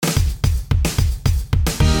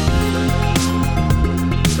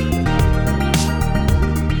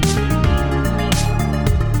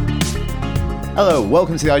Hello,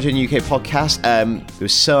 welcome to the IGN UK podcast. There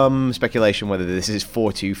was some speculation whether this is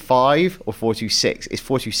 425 or 426. It's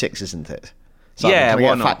 426, isn't it? Simon, Yeah, can we why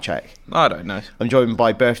get a not? fact check? I don't know. I'm joined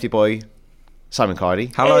by birthday boy Simon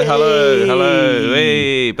Cardy. Hello.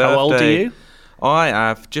 Hey, birthday. How old are you? I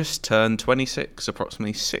have just turned 26,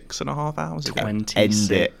 approximately 6.5 hours ago.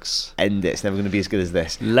 26. End it. It's never going to be as good as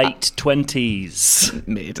this. Late 20s.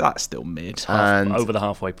 Mid, that's still mid. And Over the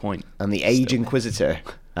halfway point. and the age inquisitor,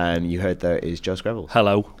 you heard there, is Joe Scrabbles.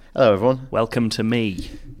 Hello. Hello, everyone. Welcome to me.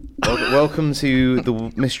 Welcome to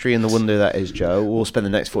the mystery and the wonder that is Joe. We'll spend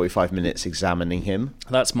the next 45 minutes examining him.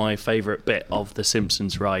 That's my favourite bit of the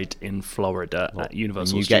Simpsons ride in Florida at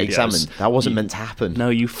Universal You get Studios. examined. That wasn't meant to happen. No,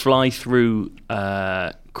 you fly through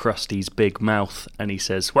Krusty's big mouth and he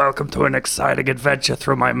says, "Welcome to an exciting adventure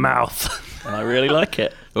through my mouth." And I really like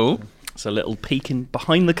it. Oh, It's a little peeking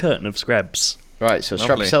behind the curtain of Scrabs. Right, so strap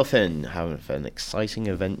Lovely. yourself in. Have an exciting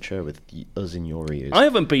adventure with us in your ears. I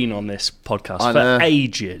haven't been on this podcast I for know.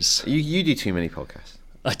 ages. You do too many podcasts.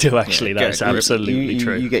 I do actually, Yeah, that's go- absolutely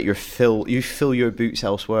true. You get your fill. You fill your boots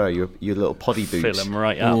elsewhere. Your little poddy boots. Fill them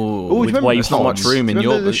right up. Ooh, Oh, with remember, wave there's not much pods. room in remember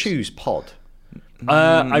your the boots. shoes pod?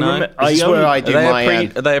 I No. remember. This is where I do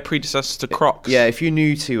my. Are they a predecessor to Crocs? Yeah, if you're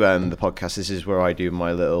new to the podcast, this is where I do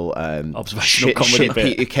my little Observational comedy bit.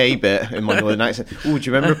 Peter Kay bit in my northern accent. Oh, do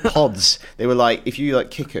you remember pods? They were like, if you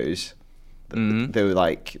like kickers, they were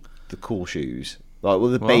like the cool shoes. Like, well,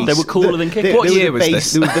 the base. They were cooler than kickers? What they were year the was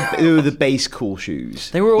base, this? They were the base cool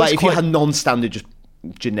shoes. They were always like if you quite- had non-standard, just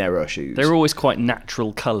genera shoes. They were always quite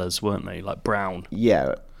natural colours, weren't they? Like brown.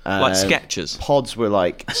 Yeah. Like Skechers. Pods were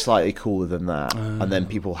like slightly cooler than that, and then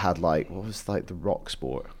people had like what was like the Rock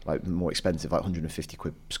Sport, like more expensive, like 150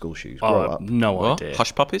 quid school shoes. Grow Oh, up. no What? idea.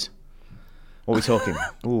 Hush puppies? What are we talking?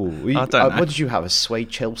 Ooh, I don't know. what did you have? A suede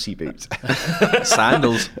Chelsea boot,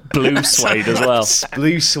 Sandals. Blue suede as well.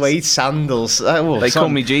 blue suede sandals. Oh, They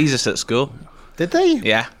called me Jesus at school. Did they?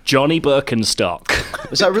 Yeah. Johnny Birkenstock.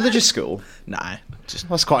 Was that a religious school? Nah. Just,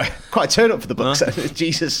 That's quite a turn up for the books.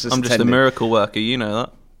 Jesus. I'm just a attended. miracle worker, you know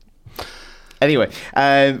that. Anyway,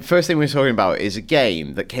 first thing we're talking about is a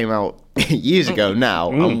game that came out years ago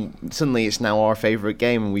now, and suddenly it's now our favourite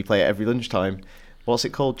game, and we play it every lunchtime. What's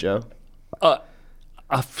it called, Joe?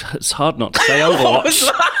 It's hard not to say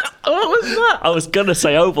Overwatch. What was that? I was going to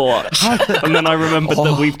say Overwatch. And then I remembered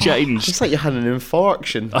that we've changed. It's like you had an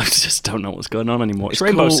infarction. I just don't know what's going on anymore. It's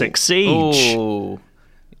Rainbow Six Siege. Oh.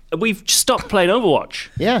 We've stopped playing Overwatch.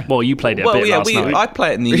 Yeah. Well, you played it a Well, bit yeah, last night. I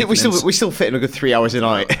play it in the evenings. we still fit in a good 3 hours a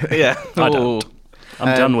night. Yeah. I don't.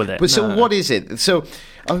 I'm done with it. But so what is it? So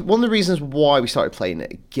one of the reasons why we started playing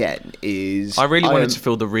it again is I really wanted to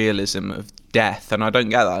feel the realism of death, and I don't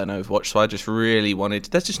get that in Overwatch, so I just really wanted...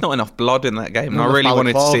 There's just not enough blood in that game, and Not I really enough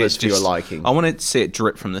wanted to see it balaclavas for your just... liking. I wanted to see it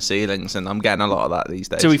drip from the ceilings, and I'm getting a lot of that these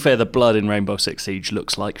days. To be fair, the blood in Rainbow Six Siege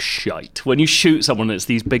looks like shite. When you shoot someone, it's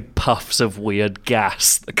these big puffs of weird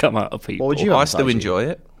gas that come out of people. What would you have I still inside you? enjoy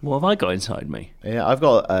it. What have I got inside me? Yeah, I've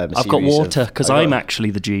got. I've got water because I'm actually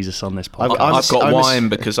the Jesus on this podcast. I've got I'm a- wine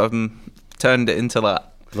because I've turned it into that.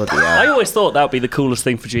 Bloody I hell. always thought that would be the coolest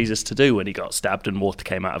thing for Jesus to do when he got stabbed and water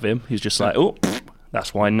came out of him. He's just like, oh,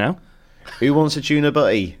 that's wine now. Who wants a tuna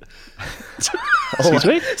butty? Excuse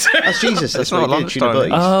me? That's Jesus. That's not what he did. Tuna lunchtime.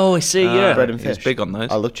 butties. Oh, I see, yeah. Bread and He's fish. big on those.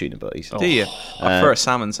 I love tuna butties. Do you? I prefer a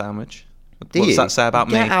salmon sandwich. What Do does you? that say about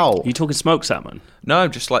Get me? out. You talking smoked salmon? No,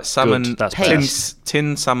 just like salmon, Good, that's tin, best.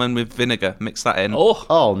 tin salmon with vinegar. Mix that in.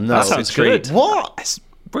 Oh, no. that sounds a treat. good. What? It's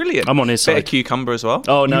brilliant. I'm on his Bit side. of cucumber as well.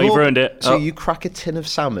 Oh, no, you've ruined it. So you crack a tin of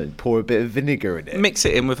salmon, pour a bit of vinegar in it, Mix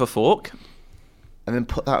it in with a fork. and then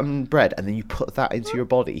put that on bread, and then you put that into your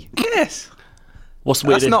body. Yes. What's the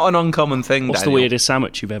That's weirdest, not an uncommon thing, what's the Daniel. weirdest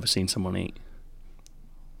sandwich you've ever seen someone eat?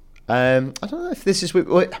 I don't know if this is weird.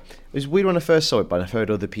 Well, it was weird when I first saw it, but I've heard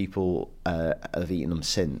other people have eaten them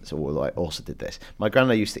since, or like also did this. My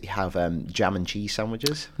granddad used to have jam and cheese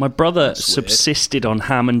sandwiches. My brother weird. subsisted on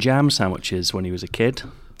ham and jam sandwiches when he was a kid.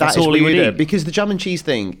 That's That's all he would weirder eat. because the jam and cheese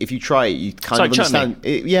thing, if you try it, you kind It's of like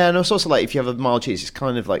understand. Yeah, and it's also like if you have a mild cheese, it's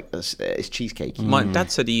kind of like it's cheesecake. My dad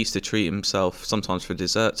said he used to treat himself sometimes for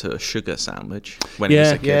dessert to a sugar sandwich when he was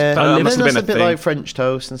Yeah. a kid. Yeah, That and must then have that's been a a bit thing. like French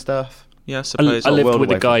toast and stuff. Yeah, I suppose. I lived world with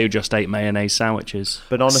a away guy from- who just ate mayonnaise sandwiches.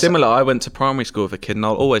 But honestly, Similar, I went to primary school with a kid, and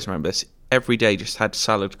I'll always remember this. Every day just had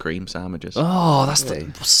salad cream sandwiches. Oh, that's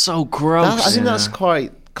so gross. I think that's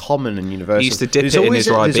quite common and universal. He used to dip There's it in always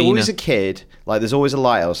his There's always Ribena. a kid, like there's always a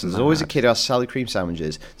lighthouse. There's always a kid who has salad cream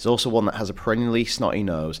sandwiches. There's also one that has a perennially snotty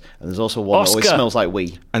nose, and there's also one that always Oscar. smells like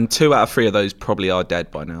wee. And 2 out of 3 of those probably are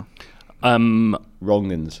dead by now.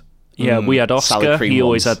 Wrongans. Yeah, we had Salad Oscar. cream He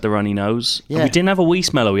always ones. had the runny nose. Yeah. We didn't have a wee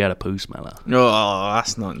smeller. We had a poo smeller. Oh,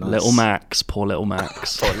 that's not nice. Little Max, poor little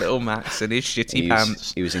Max. Poor little Max in his shitty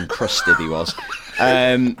pants. He was encrusted. He was.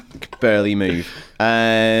 Could barely move.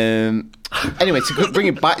 Anyway, to bring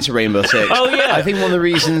it back to Rainbow Six. Oh, yeah. I think one of the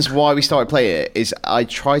reasons why we started playing it is I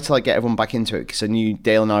tried to get everyone back into it because I knew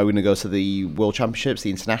Dale and I were going to go to the World Championships, the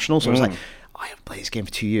international. So I was like, I haven't played this game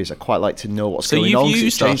for 2 years. I quite like to know what's So going you've on. 'cause it's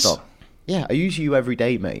used changed us? a lot. Yeah, I use you every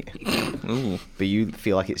day, mate. Ooh, But you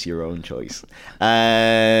feel like it's your own choice.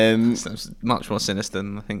 sounds much more sinister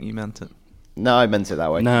than I think you meant it. No, I meant it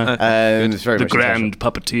that way. No. It's very The much intentional. Grand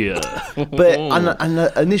Puppeteer. But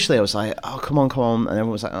and initially I was like, oh, come on, and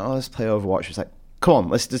everyone was like, oh, let's play Overwatch. It was like, come on,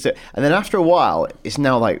 let's just do it. And then after a while, it's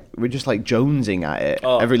now like we're just like jonesing at it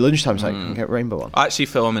every lunchtime. It's like, can I get Rainbow on? I actually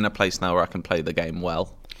feel I'm in a place now where I can play the game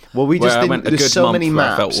well. Well, we Where just I didn't, went a there's good so month many where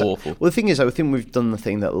I maps. felt awful. Well, the thing is, I think we've done the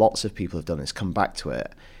thing that lots of people have done is come back to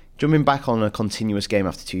it. Jumping back on a continuous game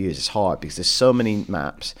after 2 years is hard because there's so many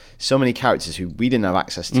maps, so many characters who we didn't have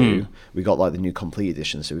access to. We got like the new complete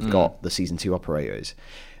edition, so we've got the season 2 operators.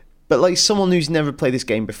 But like someone who's never played this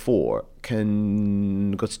game before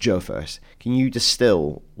can go to Joe first. Can you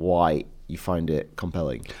distill why you find it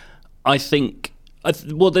compelling? I think,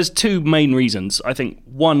 well, there's two main reasons. I think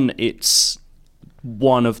one, it's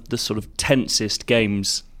one of the sort of tensest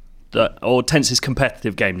games or tensest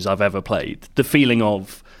competitive games I've ever played. The feeling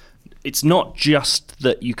of it's not just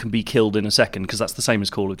that you can be killed in a second, because that's the same as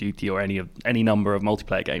Call of Duty or any number of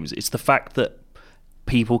multiplayer games. It's the fact that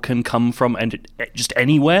people can come from just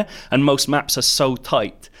anywhere, and most maps are so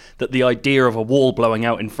tight that the idea of a wall blowing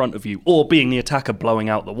out in front of you or being the attacker blowing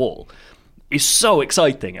out the wall is so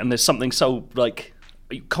exciting. And there's something so like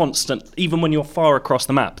constant, even when you're far across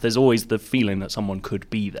the map, there's always the feeling that someone could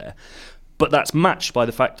be there. But that's matched by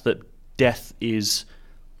the fact that death is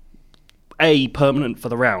A, permanent for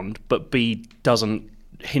the round, but B, doesn't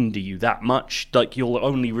hinder you that much. Like, you'll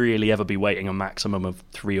only really ever be waiting a maximum of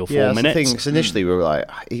 3 or 4 that's minutes. the thing. 'Cause initially we were like,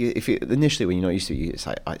 initially when you're not used to it, it's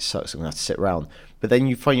like, oh, it sucks, I'm gonna have to sit around. But then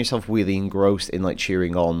you find yourself really engrossed in like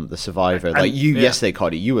cheering on the survivor. Like you yesterday,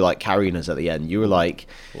 Cody, you were like carrying us at the end. You were like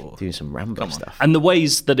doing some Rambo stuff. And the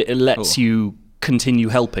ways that it lets you continue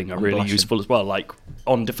helping are really blushing. useful as well. Like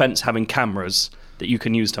on defense, having cameras that you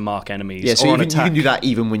can use to mark enemies. Yeah, so or on even, you attack. can do that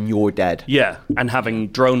even when you're dead. Yeah, and having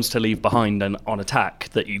drones to leave behind and on attack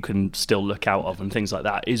that you can still look out of and things like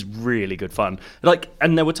that is really good fun. Like,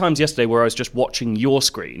 and there were times yesterday where I was just watching your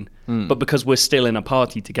screen, but because we're still in a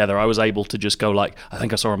party together, I was able to just go like, I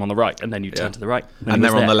think I saw him on the right, and then you turn to the right, And he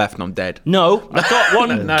they're was on the there. left and I'm dead. No, I've got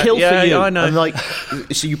one kill for you. I know. And like,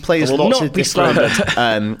 so you play as I will lots not of be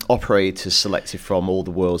different operators selected from all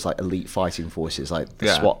the world's like elite fighting forces, like the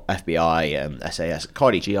Yeah. SWAT, FBI, SAS.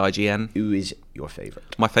 Cardi, GIGN. who is your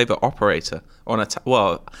favourite? My favourite operator on attack.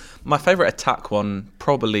 Well, my favourite attack one,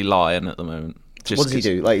 probably Lion at the moment. Just What does he 'cause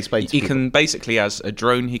do? Like, explain to He people. can basically, has a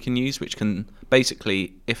drone he can use, which can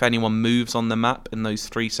basically, if anyone moves on the map in those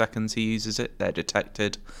 3 seconds he uses it, they're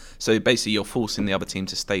detected. So basically, you're forcing the other team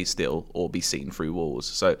to stay still or be seen through walls.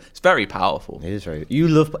 So it's very powerful. It is very. He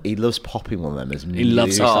loves popping one of them as He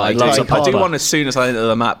loves new. it. I He loves a do popper. one as soon as I enter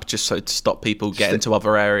the map, just so to stop people getting to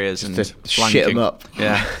other areas and to flanking. shit 'em up.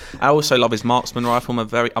 Yeah, I also love his marksman rifle.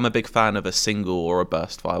 I'm a big fan of a single or a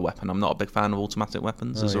burst fire weapon. I'm not a big fan of automatic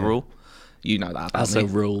weapons as a rule. You know that about As me. a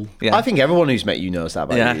rule. Yeah. I think everyone who's met you knows that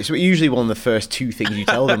about Yeah. you. It's usually one of the first 2 things you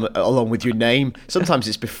tell them, along with your name. Sometimes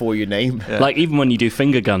it's before your name. Like, even when you do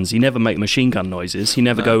finger guns, you never make machine gun noises. You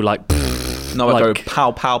never go like, No, I go like- pow,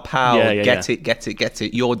 pow, pow. Yeah, yeah, get yeah. it, get it, get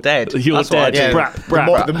it. You're dead. You're That's what I dead. do. Brap,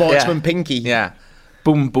 brap. The marksman pinky. Yeah.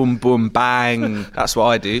 Boom, boom, boom, bang. That's what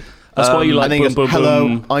I do. That's why you like And then boom, he boom, goes, hello,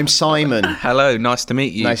 boom. I'm Simon. Hello, nice to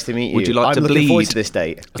meet you. Nice to meet you. Would you like I'm to looking bleed? forward to this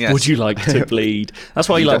date. Yes. Would you like to bleed? That's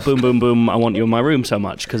why you like boom, boom, boom, I want you in my room so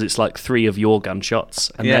much, because it's like 3 of your gunshots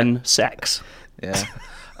and Yeah. then sex. Yeah.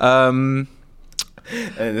 And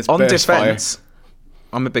it's On burst fire. defense,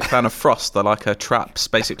 I'm a big fan of Frost. I like her traps.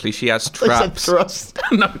 Basically, she has I said traps. thrust.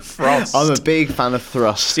 No, Frost. I'm a big fan of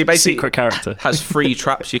thrust. She basically Secret character. has 3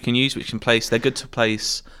 traps you can use, which can place. They're good to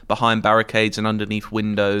place behind barricades and underneath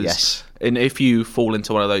windows. Yes. And if you fall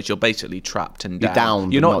into one of those, you're basically trapped and You're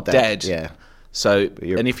down, You're but not, not dead. dead. Yeah. So,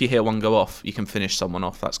 you're- and if you hear one go off, you can finish someone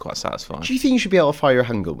off. That's quite satisfying. Do you think you should be able to fire a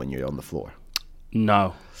handgun when you're on the floor?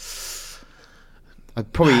 No. They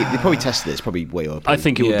probably tested it. It's probably way open. I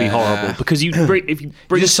think it would be Yeah. horrible, because if you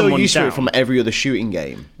bring You're so someone used to down, it from every other shooting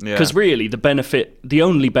game. Yeah. because really the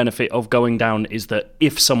only benefit of going down is that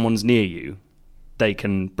if someone's near you, they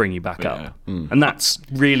can bring you back up. And that's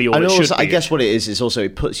really all And it also, should be. I guess what it is also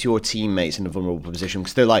it puts your teammates in a vulnerable position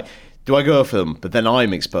because they're like, do I go for them? But then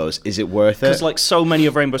I'm exposed. Is it worth it? Because like so many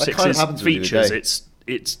of Rainbow That kind of Six's happens with you features,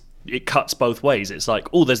 today. it cuts both ways. It's like,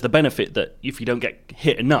 oh, there's the benefit that if you don't get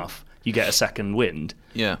hit enough, you get a second wind.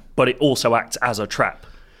 Yeah. But it also acts as a trap.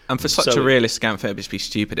 And for such a realistic game, it'd just be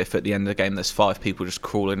stupid if at the end of the game there's 5 people just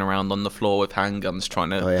crawling around on the floor with handguns trying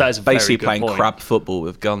to yeah. That is a very basically good playing point. crab football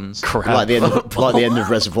with guns. like the end of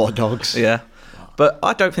Reservoir Dogs. Yeah. But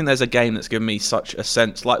I don't think there's a game that's given me such a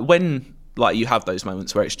sense like when like you have those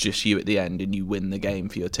moments where it's just you at the end and you win the game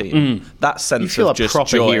for your team. That sense feel of like just proper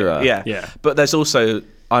joy. hero. Yeah. But there's also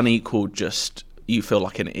unequaled just you feel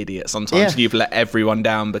like an idiot sometimes. Yeah. And you've let everyone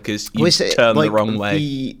down because you Well, it's, turned like, the wrong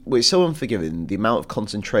way. It's so unforgiving. The amount of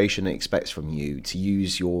concentration it expects from you to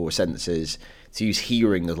use your senses, to use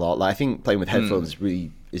hearing a lot. Like I think playing with headphones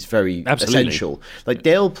is very Absolutely. essential. Like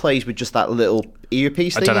Dale plays with just that little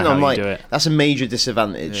earpiece thing, don't know and how I'm you like, do it. that's a major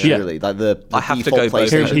disadvantage. Yeah. Really, like the I have to default go play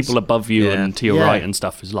both Hearing styles. people above you Yeah. and to your Yeah. right and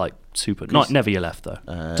stuff is like super. Never your left though.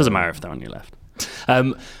 Doesn't matter if they're on your left.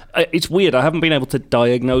 It's weird. I haven't been able to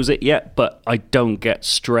diagnose it yet, but I don't get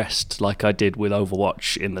stressed like I did with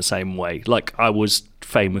Overwatch in the same way. Like I was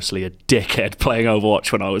famously a dickhead playing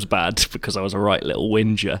Overwatch when I was bad because I was a right little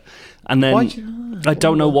whinger. And then Why do you- I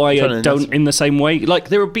don't know why Trying I to- don't in the same way. Like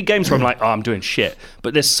there will be games where I'm like, oh, I'm doing shit,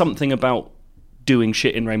 but there's something about doing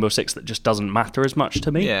shit in Rainbow Six that just doesn't matter as much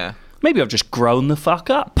to me. Yeah. Maybe I've just grown the fuck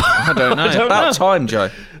up. I don't know. About time, Joe.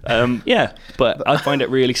 Yeah, but I find it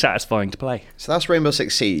really satisfying to play. So that's Rainbow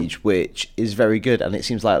Six Siege, which is very good, and it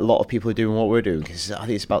seems like a lot of people are doing what we're doing because I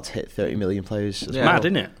think it's about to hit 30 million players. As Yeah. well. Mad,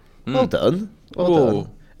 isn't it? Well done. Well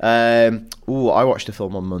done. I watched a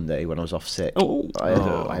film on Monday when I was off sick. Oh.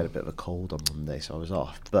 I had a bit of a cold on Monday, so I was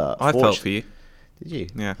off. But I felt for you. Did you?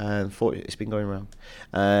 Yeah. It's been going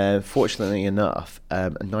around. Fortunately enough,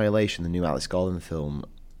 Annihilation, the new Alex Garland film,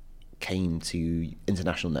 came to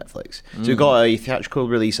international Netflix. So we got a theatrical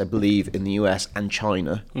release, I believe, in the US and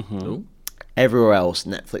China. Ooh. Everywhere else,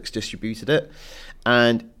 Netflix distributed it,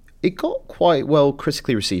 and it got quite well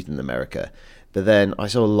critically received in America. But then I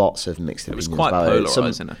saw lots of mixed opinions was quite about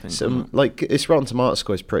polarising, it. I think, Some wasn't it? like its Rotten Tomatoes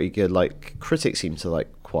score is pretty good. Like critics seem to like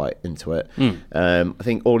quite into it. I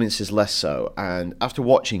think audiences less so. And after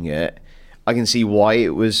watching it, I can see why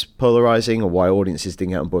it was polarizing or why audiences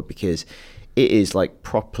didn't get on board because it is like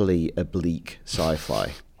properly oblique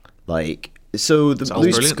sci-fi. Like so, the Sounds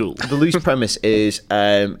brilliant. School. the loose premise is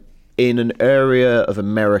in an area of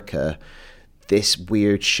America, this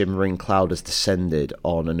weird shimmering cloud has descended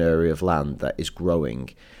on an area of land that is growing,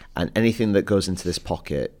 and anything that goes into this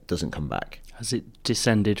pocket doesn't come back. Has it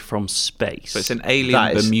descended from space? So it's an alien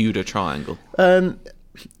That is- Bermuda Triangle. Don't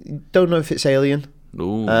know if it's alien.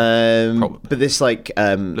 Ooh. But this like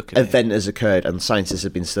Look at it. event has occurred and scientists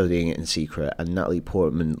have been studying it in secret, and Natalie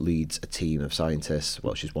Portman leads a team of scientists.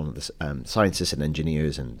 Well, she's one of the scientists and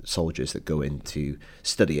engineers and soldiers that go in to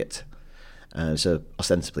study it. So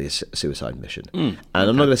ostensibly a suicide mission. And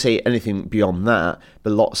I'm not going to say anything beyond that,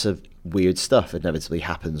 but lots of weird stuff inevitably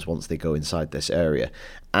happens once they go inside this area.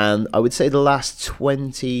 And I would say the last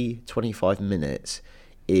 20-25 minutes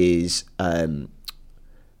is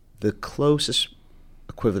the closest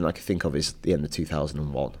equivalent I can think of is the end of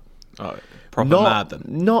 2001. Oh, proper mad then.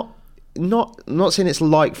 Not saying it's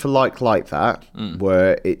like for like that,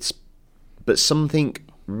 where it's, but something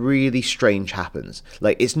really strange happens.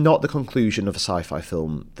 Like it's not the conclusion of a sci-fi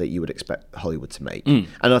film that you would expect Hollywood to make, and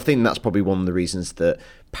I think that's probably one of the reasons that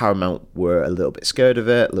Paramount were a little bit scared of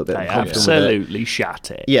it, a little bit They uncomfortable with it. absolutely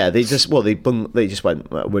shat it. Yeah, they just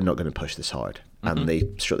went, well, we're not going to push this hard, and they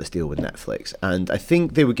struck this deal with Netflix. And I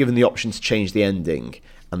think they were given the option to change the ending,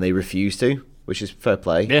 and they refused to, which is fair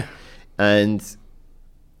play. Yeah. And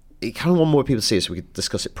it kind of want more people to see it so we could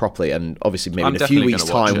discuss it properly, and obviously maybe I'm in a few definitely weeks'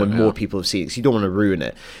 gonna watch time when it, more yeah. people have seen it, because you don't want to ruin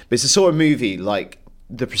it. But it's the sort of movie like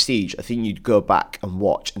The Prestige. I think you'd go back and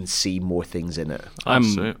watch and see more things in it. I'm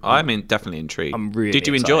definitely intrigued. I'm really Did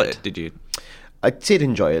you enjoy excited. it? Did you? I did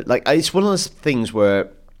enjoy it. Like it's one of those things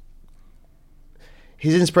where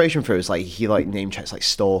his inspiration for it was like he like name checks like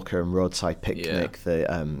Stalker and Roadside Picnic, the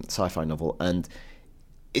sci-fi novel, and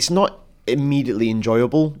it's not immediately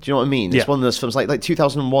enjoyable. Do you know what I mean? It's Yeah. one of those films like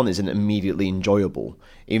 2001 isn't immediately enjoyable,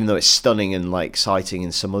 even though it's stunning and like exciting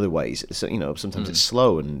in some other ways. It's, sometimes it's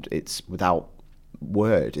slow and it's without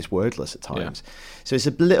word. It's wordless at times. So it's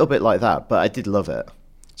a little bit like that, but I did love it.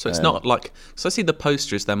 So it's not like. So I see the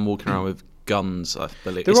poster is them walking around with guns. I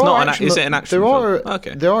believe There it's are not. action- Is it an action? There are film?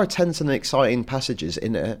 Okay. there are tense and exciting passages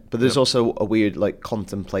in it, but there's also a weird like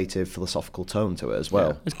contemplative philosophical tone to it as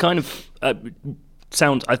well. It's kind of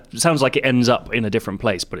sounds like it ends up in a different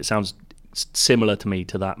place, but it sounds similar to me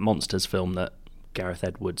to that Monsters film that Gareth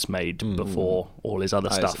Edwards made before all his other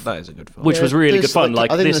stuff. That is a good film. Which was really good There's, fun.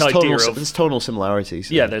 Like I think this there's idea there's tonal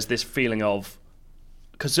similarities. yeah, there's this feeling of,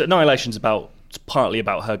 because Annihilation's partly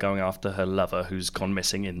about her going after her lover who's gone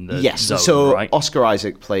missing in the Yes, zone, so right? Oscar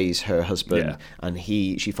Isaac plays her husband, Yeah. and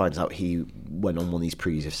she finds out he went on one of these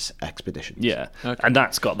previous expeditions. Yeah, Okay. and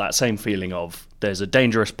that's got that same feeling of there's a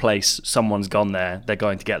dangerous place, someone's gone there, they're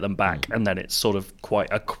going to get them back, and then it's sort of quite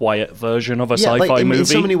a quiet version of a Yeah, sci-fi like, movie. in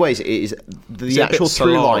so many ways, it is the It's a bit actual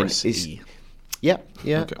through line is. Solaris-y. Yeah.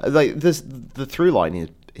 Okay. Like the through line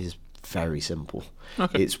is very simple.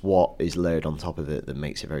 Okay. It's what is layered on top of it that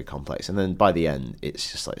makes it very complex, and then by the end, it's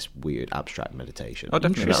just like this weird abstract meditation. Oh,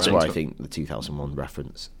 definitely. That's Interesting. where I think the 2001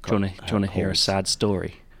 reference. Do you want to hear a holds. sad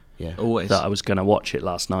story? Yeah. Always. That I was going to watch it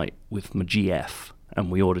last night with my GF, and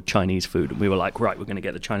we ordered Chinese food, and we were like, right, we're going to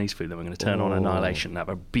get the Chinese food, then we're going to turn on Annihilation and have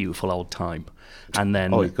a beautiful old time. And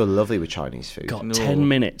then Oh, you got lovely with Chinese food. got 10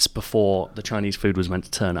 minutes before the Chinese food was meant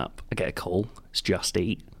to turn up, I get a call, it's Just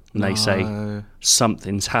Eat, and they say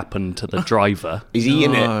something's happened to the driver. He's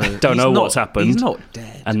eating it. Don't know what's happened. He's not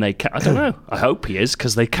dead. And I don't know. I hope he is,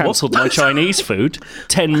 because they cancelled my Chinese food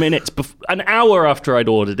 10 minutes an hour after I'd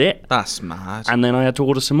ordered it. That's mad. And then I had to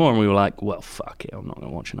order some more, and we were like, well, fuck it, I'm not going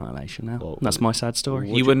to watch Annihilation now. Well, And that's my sad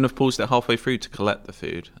story. You wouldn't have paused it halfway through to collect the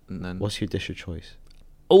food, and then What's your dish of choice?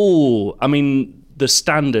 Oh, I mean, the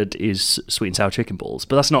standard is sweet and sour chicken balls,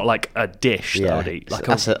 but that's not like a dish that I would eat. Like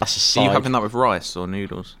that's a are side. you having that with rice or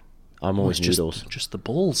noodles? I'm always just, noodles. just the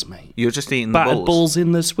balls, mate. You're just eating the Battered balls. balls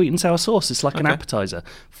in the sweet and sour sauce. It's like an Okay. appetizer.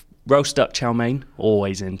 Roast duck chow mein,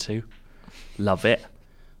 always into. Love it.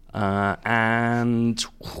 And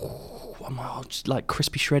just like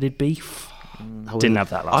crispy shredded beef. Didn't have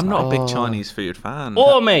that last I'm night. not a big Chinese food fan.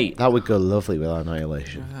 Oh, mate, That would go lovely with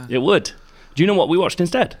Annihilation. it would. Do you know what we watched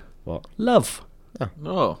instead? What? Love,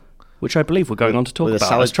 Oh, which I believe we're going on to talk With a about. I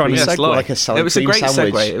salad was trying to cream? segue. Yes, like a salad it was a cream great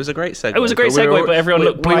sandwich. segue. It was a great segue. It was a great But segue, but everyone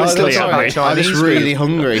looked we were blankly still at talking me. about I'm just Chinese really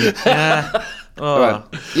hungry. food. Oh. Right.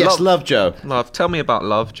 Yes, love Joe. Love. Tell me about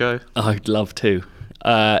Love, Joe. I'd love to.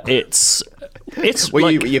 It's Where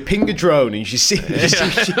like, you ping a drone and you see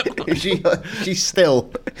she's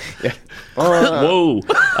still. Yeah. whoa.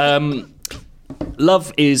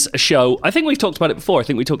 Love is a show. I think we've talked about it before. I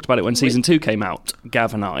think we talked about it when season 2 came out.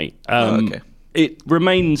 Gav and I. Okay. It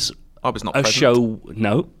remains I was not a present. show.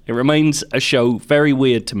 No, it remains a show very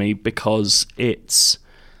weird to me because it's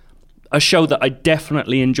a show that I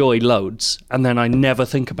definitely enjoy loads, and then I never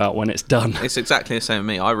think about when it's done. It's exactly the same with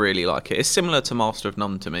me. I really like it. It's similar to Master of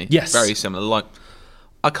None to me. Yes. Very similar. Like,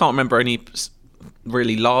 I can't remember any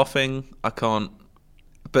really laughing. I can't.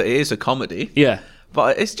 But it is a comedy. Yeah.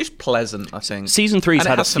 But it's just pleasant, I think. Season 3's and it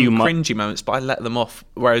had a has few some mo- cringy moments, but I let them off.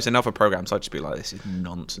 Whereas in other programs, I'd just be like, "This is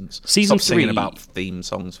nonsense." Season Stop singing 3 about theme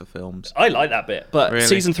songs for films. I like that bit, but Really?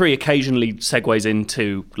 season 3 occasionally segues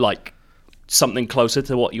into like something closer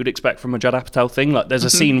to what you'd expect from a Judd Apatow thing. Like there's a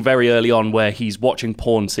scene very early on where he's watching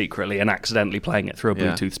porn secretly and accidentally playing it through a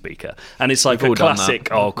Yeah. Bluetooth speaker, and it's like We've a all done classic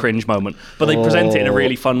that. cringe moment. But they present it in a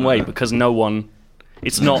really fun way because no one.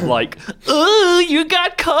 It's not like you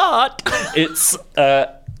got caught. It's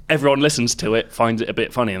everyone listens to it, finds it a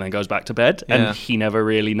bit funny, and then goes back to bed. Yeah. And he never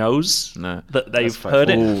really knows No. that they've quite heard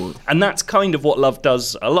cool. it. And that's kind of what Love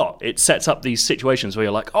does a lot. It sets up these situations where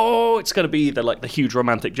you're like, oh, it's going to be the huge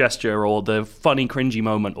romantic gesture or the funny, cringy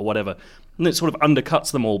moment or whatever. And it sort of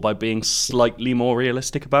undercuts them all by being slightly more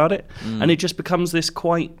realistic about it. And it just becomes this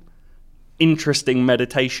quite interesting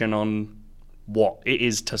meditation on what it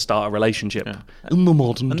is to start a relationship in the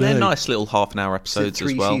modern And day. they're nice little half-an-hour episodes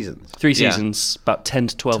Three as well. seasons. 3 Yeah. seasons, about 10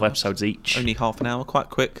 to 12 episodes each. Only half an hour, quite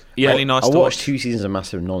quick. Yeah. Really nice I to watched watch. 2 seasons of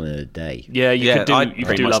Master of None in a day. Yeah, you Yeah, could do, I you could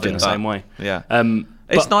pretty do much Love in did the that. same way. Yeah. but-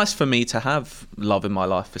 It's nice for me to have love in my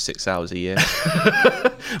life for 6 hours a year.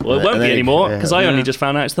 Well, it won't And be then- anymore yeah. because I only just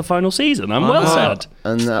found out it's the final season. I'm well know. sad.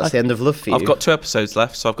 And that's the end of Love for you. I've got 2 episodes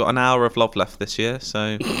left, so I've got an hour of love left this year.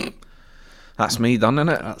 So that's me done, isn't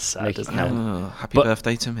it? That's sad, Make it isn't it? count. Oh, happy But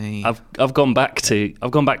birthday to me. I've gone back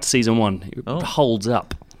to season 1. It holds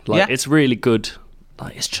up. Like Yeah. it's really good.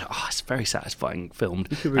 Like it's very satisfying filmed,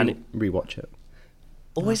 You could and it rewatch it.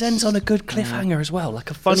 always ends on a good cliffhanger as well.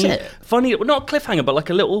 Like a funny, it? well, not a cliffhanger, but like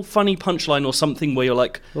a little funny punchline or something where you're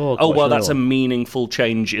like, Oh, oh gosh, well, that's a another one. meaningful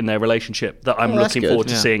change in their relationship that I'm Oh, that's looking good. forward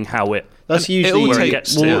to Yeah. seeing how it. That's And it usually all Where it takes-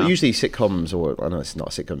 gets to. yeah. usually sitcoms, or I know it's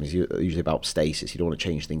not a sitcom. It's usually about stasis. You don't want to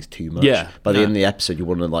change things too much. Yeah. By the Yeah. end of the episode, you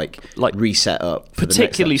want to like reset up. For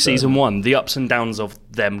Particularly the next episode. season 1, the ups and downs of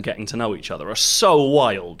them getting to know each other are so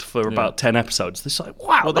wild for about 10 episodes. It's like,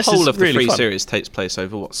 wow, well, the this whole is of the really 3 fun. series takes place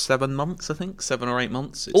over 7 months, I think, 7 or 8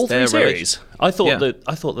 months. It's All 3 their series. I thought Yeah.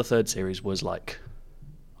 the 3rd series was like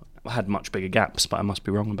had much bigger gaps, but I must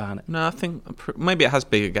be wrong about it. No, I think maybe it has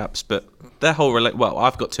bigger gaps, but their whole well,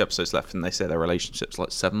 I've got 2 episodes left, and they say their relationship's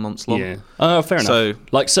like 7 months long. Yeah. Oh, fair enough. So,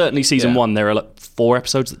 like certainly season yeah. 1, there are like 4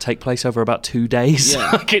 episodes that take place over about 2 days.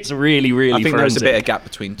 Yeah. Like it's really, really. I think forensic. there's a bit of gap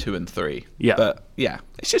between 2 and 3. Yeah. But yeah,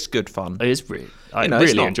 it's just good fun. It is really. I know, it's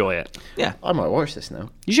really not- enjoy it. Yeah. I might watch this now.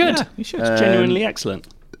 You should. Yeah, you should. It's genuinely excellent.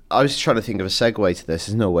 I was trying to think of a segue to this.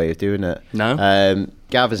 There's no way of doing it. No?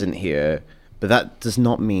 Gav isn't here, but that does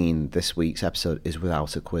not mean this week's episode is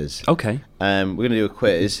without a quiz. Okay. We're going to do a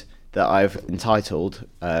quiz that I've entitled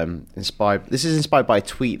inspired. This is inspired by a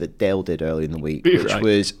tweet that Dale did early in the week, which Right.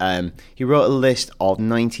 was he wrote a list of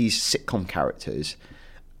 90s sitcom characters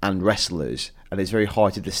and wrestlers, and it's very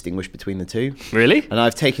hard to distinguish between the two. Really? And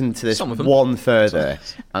I've taken to this Some of them. one further,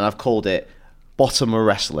 and I've called it Bottom a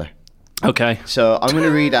Wrestler. Okay. So I'm going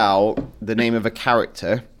to read out the name of a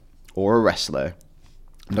character or a wrestler.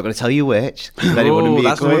 I'm not going to tell you which, because then it wouldn't be a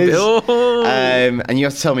that's what quiz. oh. And you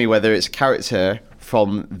have to tell me whether it's a character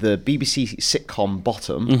from the BBC sitcom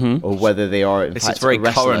Bottom, or whether they are in This fact is a very a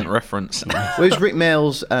wrestler. current reference. Well, it was Rick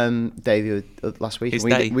Mail's day last week. His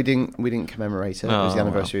we, day. we didn't commemorate it. It was the Oh,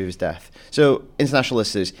 anniversary of his death. So, international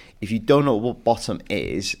listeners, if you don't know what Bottom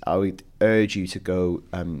is, I would urge you to go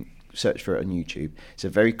search for it on YouTube. It's a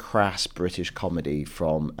very crass British comedy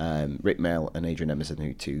from Rick Mail and Adrian Emerson,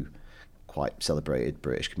 who are 2 quite celebrated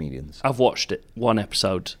British comedians. I've watched it 1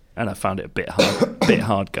 episode and I found it a bit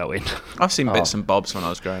hard going. I've seen bits and bobs when I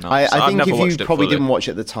was growing up. I so I've think never if watched you it probably fully. didn't watch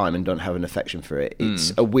it at the time and don't have an affection for it,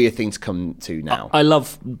 it's a weird thing to come to now. I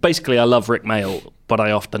love Rick Mail, but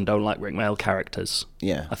I often don't like Rick Mail characters.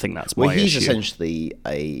 Yeah, I think that's my well, he's issue. essentially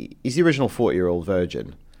he's the original 40-year-old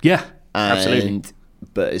virgin. Yeah, And, absolutely.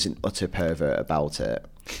 But is an utter pervert about it,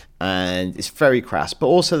 and it's very crass. But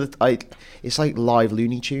also, it's like live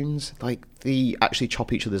Looney Tunes. Like they actually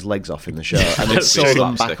chop each other's legs off in the show and then It's sew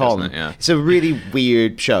them slapstick, back on. isn't it? Yeah. It's a really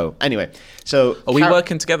weird show. Anyway, so Are we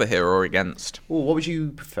working together here or against? Ooh, what would you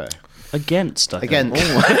prefer? Against, I think. Again,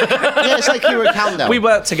 yeah, it's like you're a countdown. We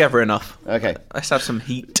work together enough. Okay. Let's have some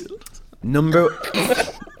heat. No.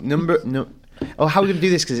 Oh, how are we going to do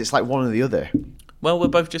this? Because it's like one or the other. Well, we're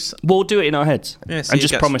both just... We'll do it in our heads. Yeah, so and you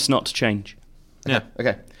just get- promise not to change. Yeah.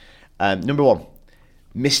 Okay. Number 1,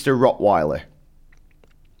 Mr. Rottweiler.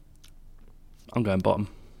 I'm going bottom.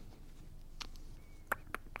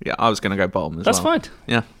 Yeah, I was going to go bottom as That's well. fine.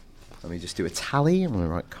 Yeah. Let me just do a tally. I'm going to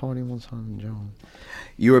write Carney one time and John.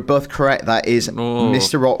 You are both correct. That is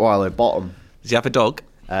Mr. Rottweiler, bottom. Does he have a dog?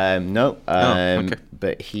 No. okay.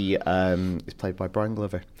 But he is played by Brian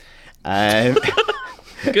Glover. Um,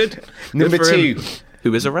 Good. Number Good for 2, him.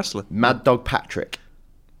 Who is a wrestler? Mad Dog Patrick.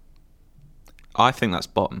 I think that's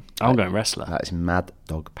bottom. I'm going wrestler. That is Mad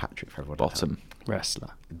Dog Patrick for everyone. at Bottom. Wrestler.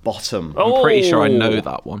 home. Bottom. I'm pretty sure I know Oh.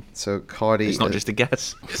 that one. So Cardi. It's not just a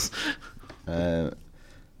guess. You're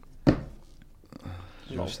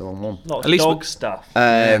still on one. Lots At least dog stuff.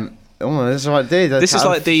 Oh, that's what I did. This is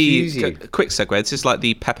like Confuse the you. quick segue. This is like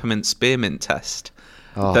the peppermint spearmint test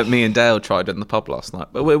Oh. that me and Dale tried in the pub last night.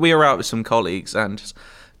 But we were out with some colleagues, and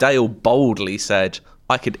Dale boldly said,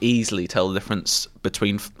 "I could easily tell the difference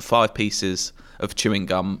between 5 pieces of chewing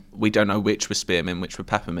gum. We don't know which was spearmint, which were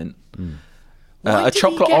peppermint." Why A did he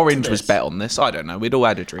chocolate get to orange was this? bet on this. I don't know. We'd all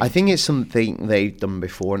had a drink. I think it's something they've done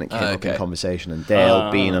before and it came up in Okay. conversation. And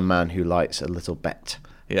Dale, being a man who likes a little bet,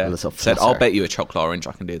 Yeah, a little said, flutter. "I'll bet you a chocolate orange.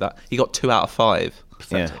 I can do that." He got 2 out of 5.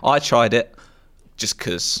 Yeah. I tried it just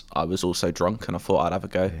because I was also drunk and I thought I'd have a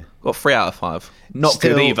go. Got 3 out of 5. Not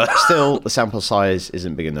Still- good either. Still, the sample size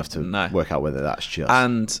isn't big enough to No. work out whether that's just.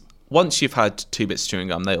 And once you've had 2 bits of chewing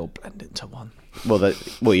gum, they all blend into one.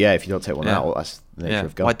 well, yeah. If you don't take one Yeah. out, that's the nature Yeah,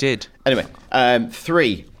 of gum. I did. Anyway,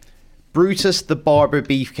 3, Brutus the Barber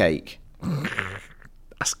Beefcake.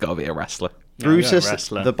 That's got to be a wrestler. Brutus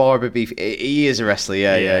wrestler. the Barber Beef. He is a wrestler.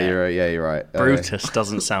 Yeah, Yeah. you're right. Yeah, you're right. Brutus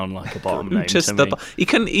doesn't sound like a bottom name Just to the, me. he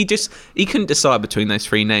couldn't decide between those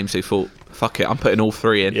 3 names. So he thought, "Fuck it, I'm putting all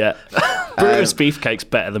 3 in." Yeah. Brutus Beefcake's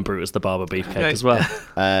better than Brutus the Barber Beefcake Okay. as well.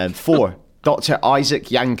 4, Dr. Isaac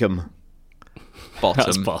Yankum. That's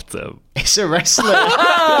Bottom. bottom. It's a wrestler.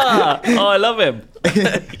 Oh, I love him.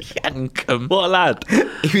 Yankum. What a lad.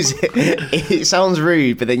 It sounds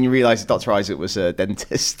rude, but then you realise Dr. Isaac was a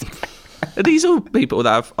dentist. Are these all people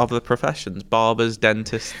that have other professions? Barbers,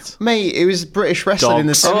 dentists. Mate, it was British wrestling in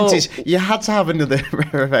the Dogs. 70s. You had to have another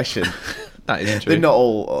profession. That is true. They're not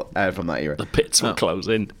all from that era. The pits will close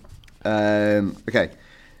in. Okay.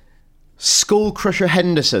 Skull Crusher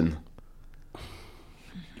Henderson.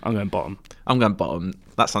 I'm going bottom. I'm going bottom.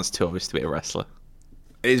 That sounds too obvious to be a wrestler.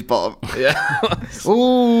 It is bottom. Yeah.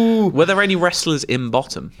 Ooh. Were there any wrestlers in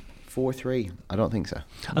bottom? 4-3. I don't think so.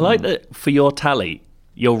 I like that for your tally,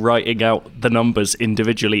 you're writing out the numbers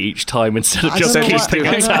individually each time instead of just keeping a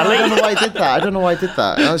I tally. don't know why I did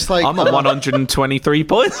that. I was like, I'm at 123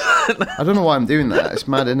 points. I don't know why I'm doing that. It's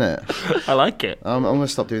mad, isn't it? I like it. I'm going to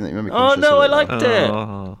stop doing that. You made me Oh conscious no, of I it now. liked it.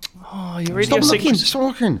 Oh, you're really Stop looking. Stop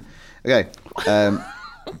looking. Okay.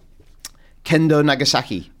 Kendo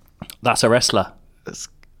Nagasaki. That's a wrestler.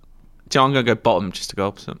 John, I'm going to go bottom just to go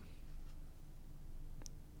opposite.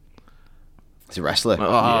 He's a wrestler.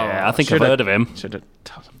 Yeah, I think I've heard of him.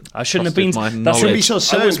 I shouldn't have been. That shouldn't be so I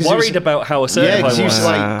certain, was 'cause he was- worried about how assertive Yeah, 'cause he I was was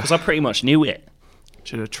like- because I pretty much knew it.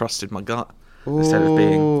 Should have trusted my gut instead of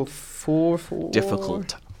being 4-4.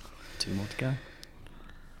 difficult. 2 more to go.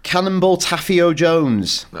 Cannonball Taffio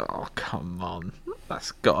Jones. Oh, come on.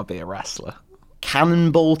 That's got to be a wrestler.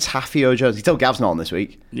 Cannonball Taffio Jones. You tell Gav's not on this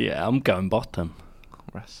week. Yeah, I'm going bottom.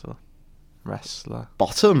 Wrestler.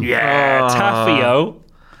 Bottom. Yeah, Taffio.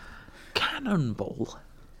 Cannonball.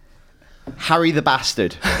 Harry the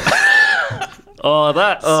Bastard. Oh,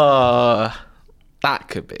 that's. That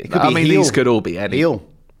could be. Could be heel. These could all be any. Heel.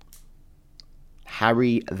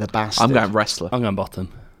 Harry the Bastard. I'm going wrestler. I'm going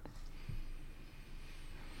bottom.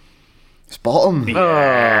 It's bottom.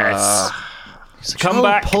 Yes. It's a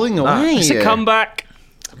comeback. Pulling away. It's a comeback.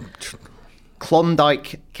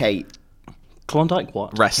 Klondike Kate. Klondike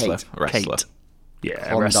what? Wrestler. Kate. Wrestler. Kate. Yeah,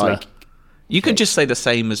 Klondike. wrestler. You could just say the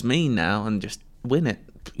same as me now and just win it.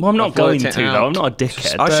 Well, I'm not I've going worked to, it though. out. I'm not a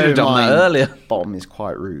dickhead. I should have done that Don't mind. earlier. Bottom is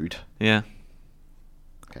quite rude. Yeah.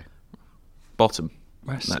 Okay. Bottom.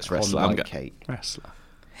 Wrestler. That's wrestler. I'm Klondike go- Kate. Wrestler.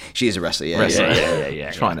 She is a wrestler, yeah. Wrestler.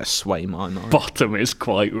 Yeah. Trying to sway my mind. Bottom is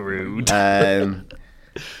quite rude.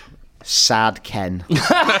 Sad Ken. Is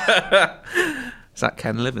that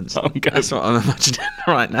Ken Livingston? I'm going- That's what I'm imagining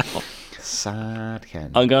right now. Sad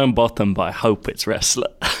Ken. I'm going bottom, but I hope it's wrestler.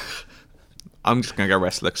 I'm just going to go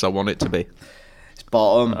wrestler because I want it to be. It's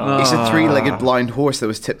bottom. It's a three-legged blind horse that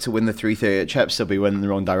was tipped to win the 3:30 at Chepstow, but he went in the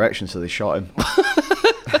wrong direction, so they shot him.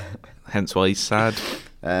 Hence why he's sad.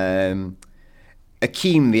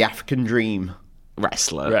 Akeem, the African Dream.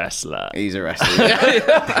 Wrestler. Wrestler. He's a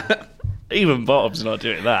wrestler. Even bottom's not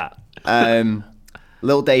doing that.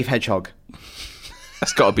 Little Dave Hedgehog.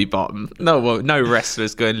 That's got to be bottom. No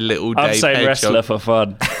wrestler's going little I'm Dave saying Hedgehog. wrestler for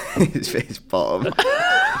fun. It's bottom.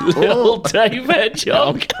 Little Dave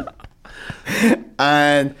Hedgehog.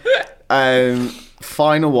 And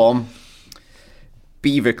final one,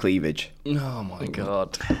 Beaver Cleavage. Oh my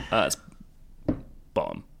god. That's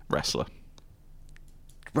bottom. Wrestler.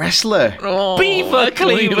 Wrestler. Beaver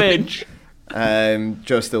cleavage.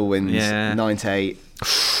 Joe still wins Yeah. 9-8.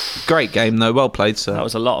 Great game though. Well played, sir. That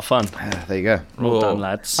was a lot of fun. There you go. Well Oh. done,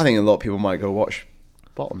 lads. I think a lot of people might go watch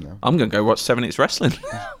bottom now. I'm going to go watch 7 It's Wrestling.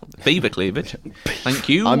 Beaver cleavage. Thank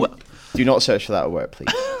you. Do not search for that at work, please.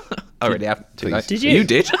 I already have. Please. Did you? You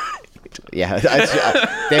did. Yeah,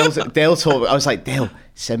 Dale told me. I was like, Dale,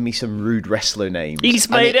 send me some rude wrestler names. He's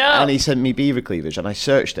made it up. And he sent me Beaver Cleavage, and I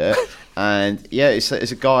searched it, and yeah, it's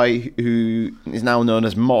a guy who is now known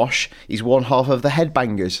as Mosh. He's one half of the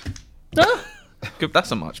Headbangers. Good.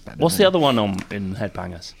 That's a much better. What's the other one on in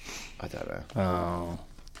Headbangers? I don't know. Oh.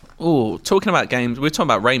 Oh, talking about games, we're talking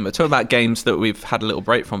about Rainbow, talking about games that we've had a little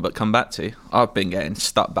break from but come back to. I've been getting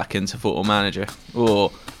stuck back into Football Manager.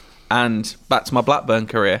 Oh, and back to my Blackburn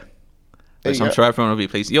career, There which you I'm go. sure everyone will be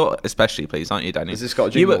pleased. You're especially pleased, aren't you, Danny? Has this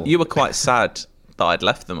got a you were jingle? you were quite sad that I'd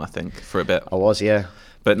left them, I think, for a bit. I was, yeah.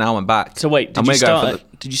 But now I'm back. So wait, And did you we're going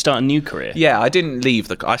for start a new career? Yeah, I didn't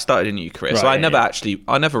leave I started a new career, so Right,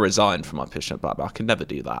 I never resigned from my position at Blackburn. I could never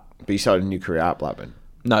do that. But you started a new career at Blackburn.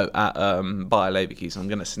 No, at Bayer Leverkusen. I'm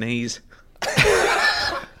going to sneeze.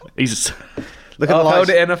 He's. Look at the I've lights. held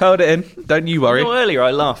it in. I've held it in. Don't you worry. You know, earlier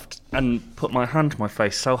I laughed and put my hand to my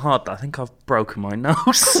face so hard that I think I've broken my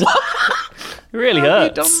nose. It really How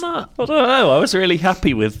have you hurts. done that? I don't know. I was really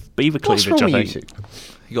happy with beaver What's cleavage. wrong I with you think two?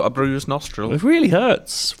 You got a bruised nostril. it really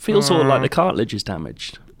hurts. Feels sort of like the cartilage is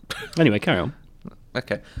damaged. Anyway, carry on.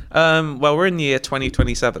 Okay. Well, we're in the year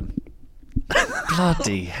 2027.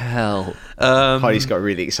 Bloody hell! Heidi's got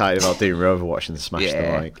really excited about doing Overwatch and smashed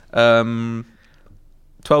the mic.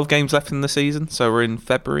 12 games left in the season, so we're in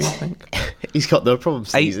February, I think. He's got no problem 8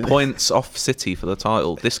 sneezing. points off City for the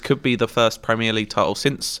title. This could be the first Premier League title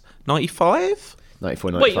since 95?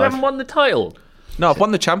 94, Wait, you 95. haven't won the title? No, I've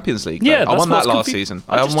won the Champions League. Yeah, though. I that's won that what's last confu- season.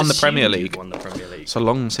 I haven't won the just Premier assumed you'd League. won the Premier League. It's a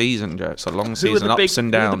long season, Joe. It's a long Who are season, the big, ups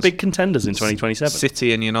and who are downs. the big contenders in 2027?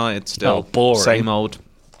 City and United still. Oh, boring. Same old.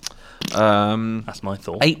 That's my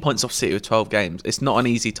thought. 8 points off City with 12 games. It's not an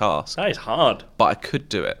easy task, That is hard. but I could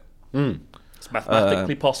do it. It's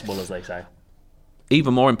mathematically possible, as they say.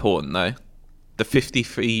 Even more important, though, the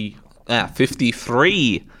 53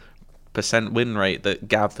 win rate that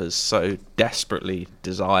Gav has so desperately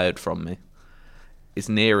desired from me is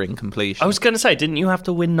nearing completion. I was going to say, didn't you have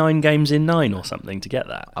to win 9 games in 9 or something to get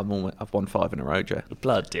that? I've won 5 in a row, Joe.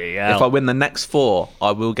 Bloody hell. If I win the next 4,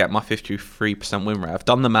 I will get my 53% win rate. I've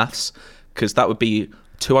done the maths, because that would be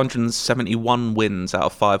 271 wins out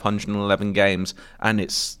of 511 games, and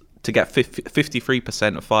it's to get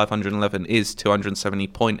 53% of 511 is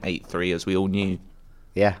 270.83, as we all knew.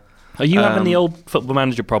 Yeah. Are you having the old Football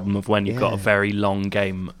Manager problem of when you've got a very long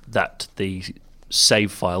game that the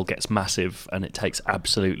save file gets massive and it takes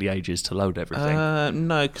absolutely ages to load everything?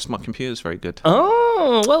 No, because my computer's very good.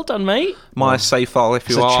 Oh, well done, mate. My save file, if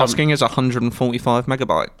you That's a are asking, is 145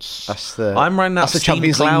 megabytes. I'm running out that's the of Steam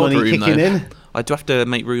Champions League Cloud money room, kicking though. in. I do have to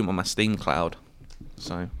make room on my Steam Cloud.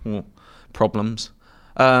 So, problems.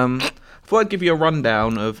 I thought I'd give you a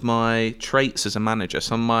rundown of my traits as a manager.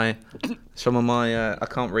 Some of my I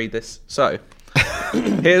can't read this. So,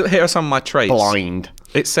 here are some of my traits. Blind.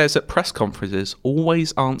 It says at press conferences,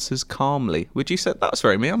 always answers calmly. Would you say that's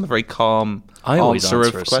very me? I'm a very calm I always answer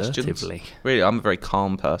answer of questions. assertively. Really, I'm a very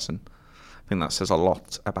calm person. I think that says a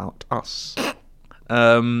lot about us.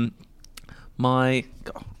 My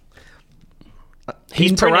God.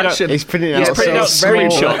 He's Interaction. He's printing He's out printing out so small.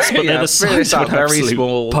 screenshots, but Yeah, they're the printing size out of an very absolute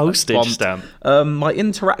small postage font. stamp. My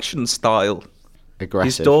interaction style. His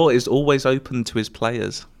Aggressive. door is always open to his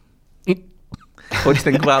players. What do you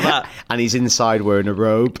think about that? And he's inside wearing a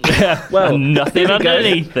robe. Well, And nothing here we go.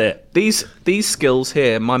 underneath it. These skills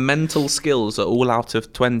here, my mental skills are all out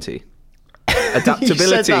of 20. You said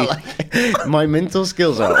Adaptability. that like, my mental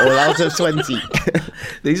skills are all out of 20.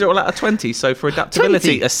 These are all out of 20. So for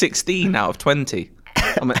adaptability, 20? a 16 out of 20.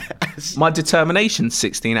 My determination,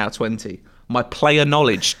 16 out of 20. My player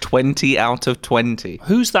knowledge, 20 out of 20.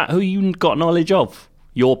 Who's that? Who you got knowledge of?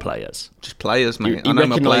 Your players. Just players, mate. You I know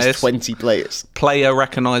my recognise players. 20 players. Player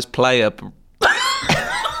recognised player.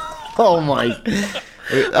 Oh my.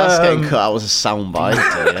 That's getting cut out as a soundbite.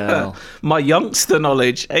 Yeah. My youngster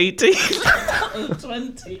knowledge, 18.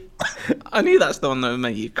 20. I knew that's the one that would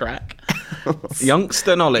make you crack.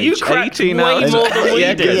 Youngster knowledge, You cracked 18 way out of more than we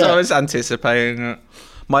yeah, did. 'cause I was anticipating it.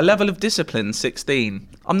 My level of discipline, 16.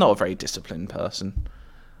 I'm not a very disciplined person.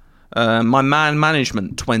 My man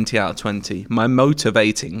management, 20 out of 20. My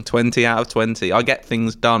motivating, 20 out of 20. I get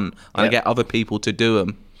things done. I Yep. get other people to do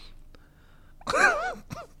them.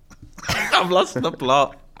 I've lost the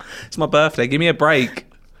plot. It's my birthday. Give me a break.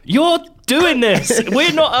 You're doing this.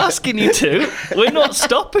 We're not asking you to. We're not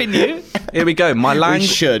stopping you. Here we go. We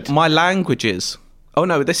should. My languages. Oh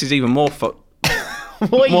no, this is even more fun.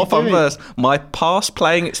 What are More you fun doing? first. My past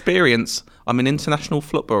playing experience. I'm an international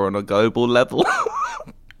footballer on a global level.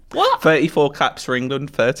 What? 34 caps for England,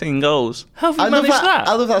 13 goals. How have you I love managed that. that?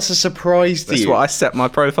 I love that's a surprise to That's you. what I set my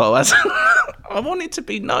profile as. I wanted to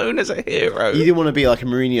be known as a hero. You didn't want to be like a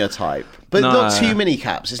Mourinho type, but No. not too many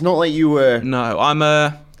caps. It's not like you were. No, I'm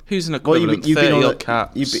a... Who's an Well, equivalent? you've been 30 on odd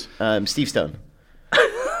caps. Steve Stone.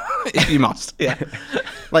 You must, yeah.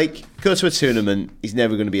 Like, go to a tournament, he's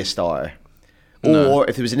never going to be a starter. Or No.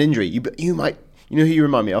 if there was an injury, you might. You know who you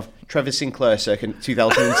remind me of? Trevor Sinclair, circa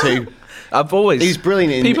 2002. I've always... He's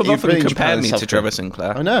brilliant in- People he's often brilliant in compare Japan and me to South Trevor Korea.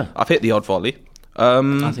 Sinclair. I know. I've hit the odd volley. I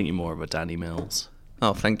think you're more of a Danny Mills.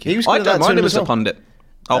 Oh, thank you. He was I good at don't that mind him tournament as as a well. pundit.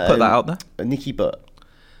 I'll put that out there. Nicky Butt.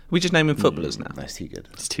 We just name him footballers now. That's too good.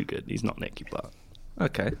 He's too good. He's not Nicky Butt.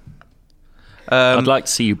 Okay. I'd like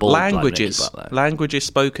to see you bald Languages. like Nicky Butt, though. Languages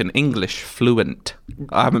spoken. English, fluent.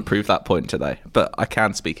 I haven't proved that point today, but I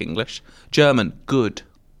can speak English. German, good.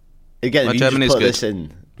 Again, My if you German just is put good. this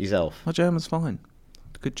in yourself. My German's fine.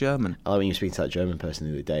 Good German. I like when you speak to that German person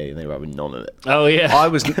the other day and they were having none of it. Oh, yeah. I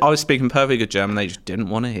was speaking perfectly good German. They just didn't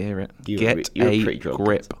want to hear it. You were Get you were a pretty drunk.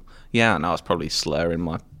 grip. Yeah, and I was probably slurring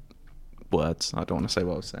my words. I don't want to say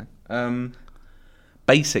what I was saying.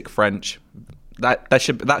 Basic French. That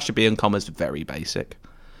should be in commas very basic.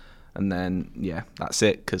 And then yeah, that's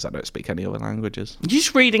it because I don't speak any other languages. You're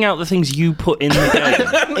just reading out the things you put in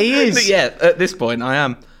the game. He is. Yeah, at this point I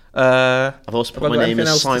am. I've also put Have I my got name anything as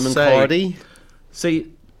else to Simon say? Cardy.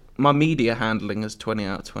 See, my media handling is 20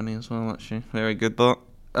 out of 20 as well, actually. Very good, but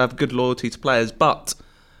I have good loyalty to players. But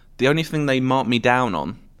the only thing they mark me down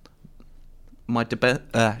on, my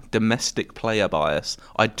domestic player bias.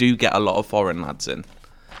 I do get a lot of foreign lads in.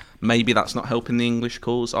 Maybe that's not helping the English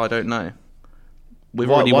cause. I don't know. We've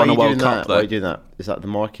already won a World Cup, Why are though. you doing that? Is that the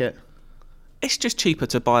market? It's just cheaper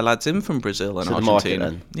to buy lads in from Brazil and So the market,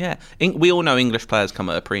 Argentina. then? Yeah, we all know English players come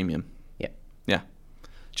at a premium. Yeah. Yeah.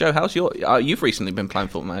 Joe, how's your... you've recently been playing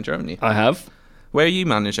Football Manager, haven't you? I have. Where are you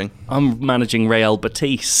managing? I'm managing Real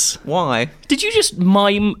Betis. Why? Did you just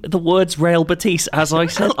mime the words Real Betis as I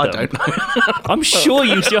said them? I don't know. I'm sure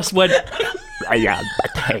you just went Real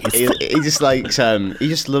Betis. He just likes. He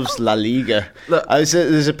just loves La Liga. Look.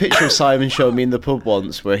 There's a picture of Simon showing me in the pub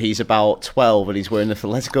once where he's about 12 and he's wearing a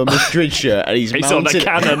Atletico Madrid shirt and he's on a mounted-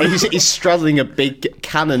 cannon. He's straddling a big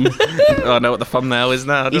cannon. I know what the thumbnail is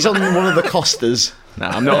now. He's on one of the Costas. No,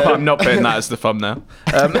 I'm not putting that as the thumbnail.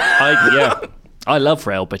 I love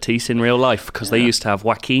Real Betis in real life because they used to have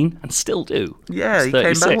Joaquin and still do. Yeah, he He's came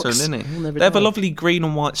back 36. to him, didn't he? never They have a die. lovely green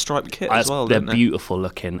and white striped kit as well, They're don't they? beautiful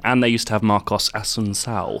looking, and they used to have Marcos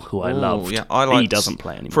Assunção, who I Oh, loved. yeah, I He liked- doesn't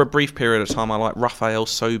play anymore. For a brief period of time, I liked Rafael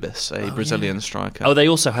Sobis, a Brazilian striker. Oh, they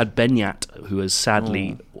also had Benyat, who has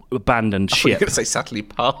sadly abandoned I was going ship. to say sadly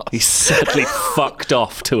passed. He's sadly fucked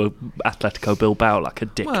off to Atletico Bilbao like a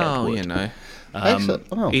dickhead Well, would. you know. Excellent.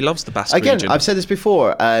 Wow. He loves the Basque Again, region. I've said this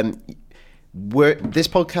before. Where this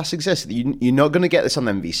podcast exists, you're not going to get this on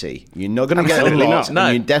MVC. You're not going to get it on Absolutely Lots, not. and No.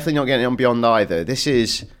 You're definitely not getting it on Beyond either. This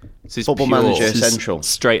is Football pure. Manager This is Central.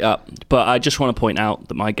 Straight up. But I just want to point out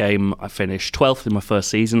that my game, I finished 12th in my first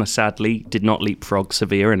season. I sadly did not leapfrog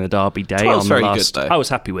Sevilla in a derby day. 12's on very the good, last. though. I was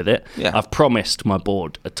happy with it. Yeah. I've promised my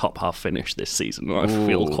board a top half finish this season, and I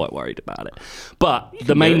feel quite worried about it. But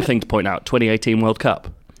the main thing to point out, 2018 World Cup,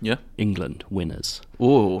 Yeah. England winners.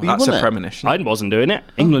 Ooh, that's won a it? premonition. I wasn't doing it.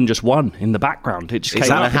 England just won in the background. It just Is came that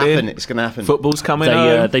It's out. going to happening? happen. It's going to happen. Football's coming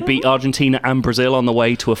They beat Argentina and Brazil on the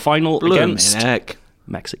way to a final against heck.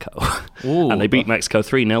 Mexico. Ooh. And they beat Mexico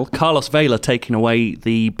 3-0. Carlos Vela taking away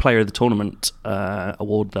the Player of the Tournament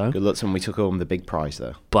award, though. Good luck to when we took home the big prize,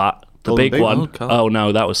 though. But the Golden big Boot? one, Oh, God. oh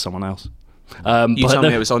no, that was someone else. You but told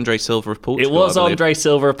me it was Andre Silva of Portugal. it was I believe. Andre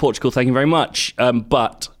Silva of Portugal, thank you very much.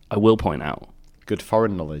 But I will point out, Good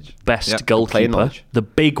foreign knowledge. best Yep, playing goalkeeper, knowledge. the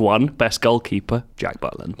big one, best goalkeeper, Jack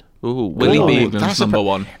Butland. Ooh, will he Ooh, be that's England's a number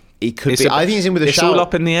one? He could It's be. a- I think he's in with a It's shout. all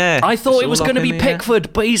up in the air. I thought It's it was all going to up be in the air.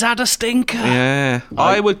 Pickford, but he's had a stinker. Yeah,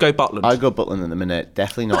 I would go Butland. I go Butland in the minute.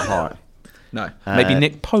 Definitely not Hart. No, maybe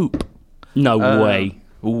Nick Pope. No way.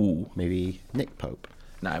 Ooh, Maybe Nick Pope.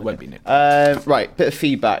 no, it won't be Nick. Right, bit of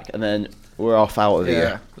feedback, and then we're off out of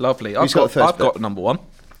here. Lovely. Who's got the first I've got bit? number one.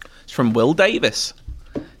 It's from Will Davis.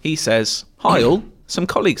 He says, "Hi all. Some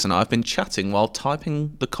colleagues and I have been chatting while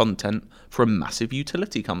typing the content for a massive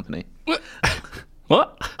utility company."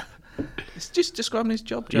 What? It's just describing his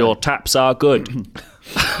job, Joe. Your taps are good.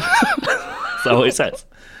 That's what it says.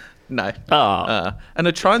 No. Ah. And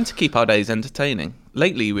are trying to keep our days entertaining.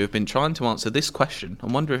 Lately, we've been trying to answer this question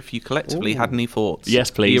and wonder if you collectively had any thoughts. Yes,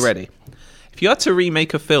 Are please. you ready? If you had to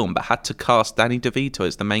remake a film but had to cast Danny DeVito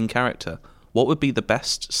as the main character, what would be the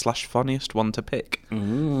best/funniest one to pick?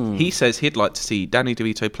 He says he'd like to see Danny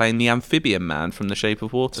DeVito playing the amphibian man from The Shape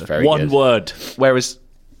of Water. Very One good. word. Whereas,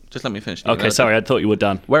 just let me finish. Okay, sorry, I thought you were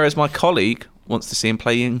done. Whereas my colleague wants to see him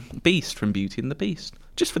playing Beast from Beauty and the Beast,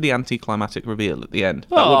 just for the anticlimactic reveal at the end.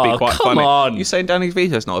 That would Oh, be quite come funny. on. You're saying Danny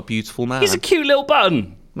DeVito's not a beautiful man? He's a cute little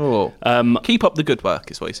button. Oh. Keep up the good work,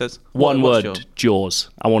 is what he says. One What's word, your- Jaws.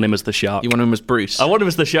 I want him as the shark. You want him as Bruce? I want him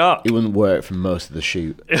as the shark. It wouldn't work for most of the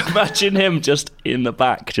shoot. Imagine him just in the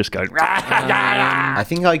back, just going. I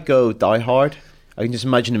think I'd go Die Hard. I can just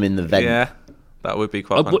imagine him in the vent. Yeah, that would be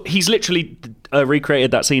quite fun. He's literally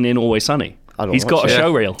recreated that scene in Always Sunny. I don't He's got a watch it.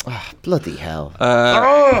 show reel. Ah, bloody hell.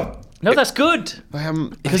 No, that's good.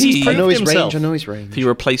 Because he's I know proved his himself. range. I know his range. If you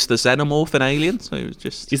replace the xenomorph in Alien, so it was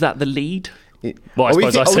just... Is that the lead? It- Well, I Are we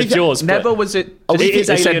suppose thi- I are we said thi- Jaws. but- Never was it... Are we it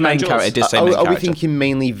thi- said Alien main and Jaws? character. It did say Are, main are we character. thinking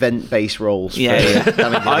mainly vent-based roles? Yeah, for yeah.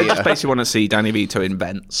 Danny I just DeVito? basically want to see Danny Vito in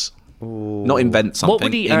vents. Not invent something. What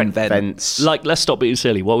would he invent? Vents. Like, let's stop being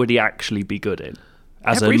silly. What would he actually be good in?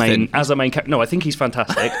 As Everything. a main character? No, I think he's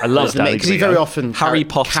fantastic. I love Danny Because he DeVito. very often Harry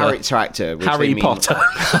Potter. character actor. which Harry they mean- Potter.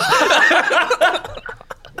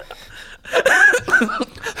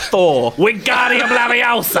 Thor. Wingardium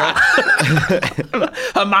Leviosa.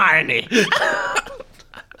 Hermione.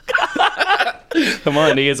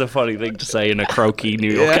 Hermione is a funny thing to say in a croaky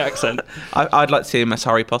New York accent. I'd like to see him as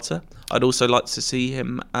Harry Potter. I'd also like to see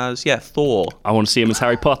him as, Thor. I want to see him as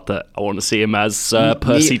Harry Potter. I want to see him as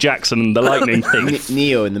Percy Jackson and the Lightning Thief.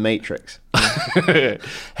 Neo in the Matrix.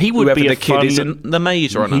 He would Whoever be a the kid fun. is in the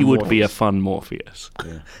maze or He would be a fun Morpheus.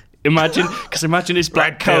 Imagine his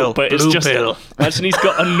black pill, coat, but it's blue just pill. imagine he's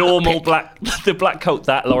got a normal the black coat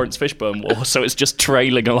that Lawrence Fishburne wore, so it's just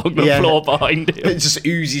trailing along the Yeah. floor behind him. It just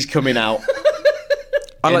oozes coming out.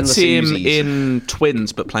 I'd like to endless see him Uzis. in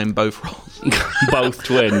Twins, but playing both roles. Both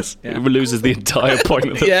twins. It loses the entire point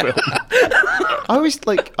of the film. I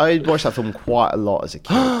watched that film quite a lot as a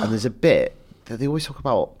kid, and there's a bit that they always talk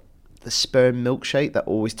about the sperm milkshake that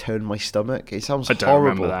always turned my stomach. It sounds I don't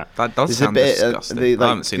horrible. remember that. That does There's sound disgusting. I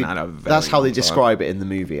haven't seen that in a very That's how they long time. describe it in the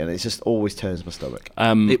movie, and it just always turns my stomach.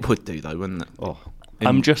 It would do though, wouldn't it? Oh,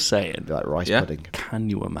 I'm just saying. like rice Yeah. pudding. Can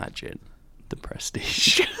you imagine the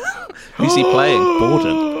Prestige? Who's he playing?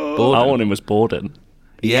 Borden. I want him as Borden.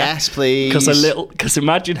 Yes, please. Because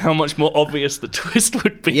imagine how much more obvious the twist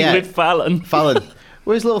would be Yeah. with Fallon. Fallon.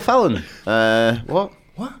 Where's little Fallon? What?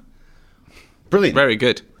 Brilliant. Very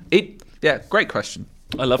good. Great question.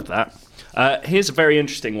 I loved that. Here's a very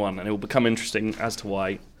interesting one, and it will become interesting as to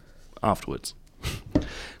why afterwards.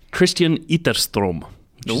 Christian Itterstrom,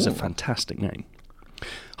 which is a fantastic name.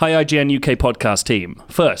 Hi, IGN UK podcast team.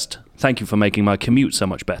 First, thank you for making my commute so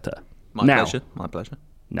much better. My pleasure.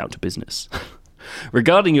 Now to business.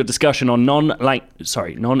 Regarding your discussion on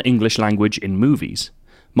non-English language in movies,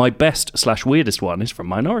 my best/weirdest one is from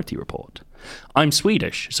Minority Report. I'm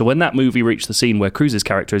Swedish, so when that movie reached the scene where Cruz's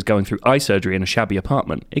character is going through eye surgery in a shabby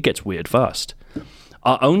apartment, it gets weird fast.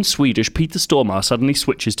 Our own Swedish Peter Stormare suddenly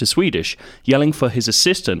switches to Swedish, yelling for his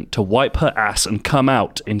assistant to wipe her ass and come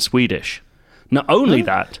out in Swedish. Not only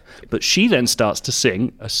that, but she then starts to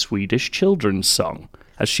sing a Swedish children's song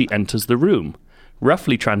as she enters the room.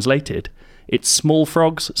 Roughly translated, it's small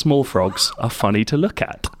frogs are funny to look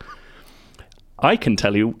at. I can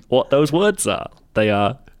tell you what those words are. They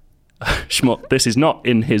are... This is not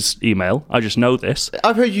in his email. I just know this.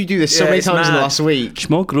 I've heard you do this so many it's times in the mad. last week.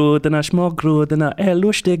 Små är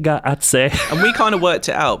lustiga att se. And we kind of worked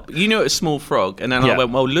it out. You knew it was small frog, and then Yeah. I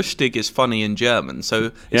went, well, lustig is funny in German, so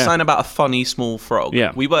it's Yeah. something about a funny small frog.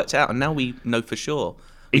 Yeah. We worked it out, and now we know for sure.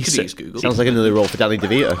 We He could said- use Google. Sounds like another role for Danny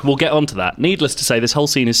DeVito. We'll get on to that. Needless to say, this whole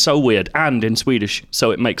scene is so weird and in Swedish, so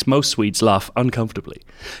it makes most Swedes laugh uncomfortably.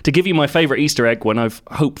 To give you my favourite Easter egg, when I've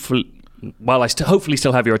hopefully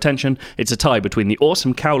still have your attention, it's a tie between the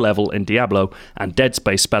awesome cow level in Diablo and Dead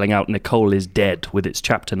Space spelling out Nicole is dead with its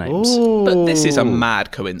chapter names. But this is a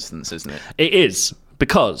mad coincidence, isn't it? It is,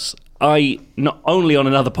 because I, not only on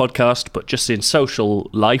another podcast, but just in social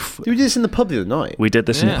life, We did this in the pub the other night. we did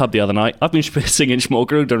this in the Yeah. pub the other night. I've been singing Små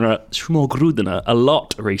a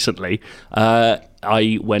lot recently.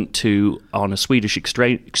 I went on a Swedish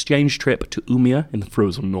exchange trip to Umeå in the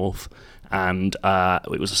frozen north, and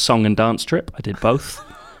it was a song and dance trip. I did both,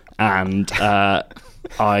 and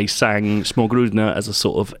I sang Små as a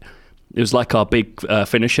sort of. It was like our big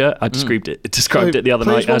finisher. I described it the other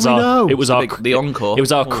Play night us as what we know. our. It was our the encore. It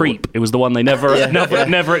was our creep. It was the one they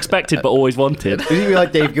never expected but always wanted. Did you be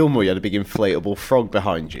like Dave Gilmour? You had a big inflatable frog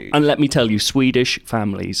behind you. And let me tell you, Swedish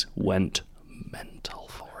families went mental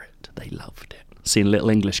for it. They loved it. Seeing little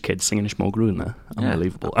English kids singing Små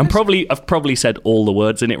unbelievable. I've probably said all the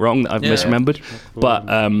words in it wrong that I've misremembered. But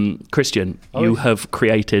Christian, you have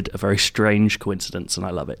created a very strange coincidence, and I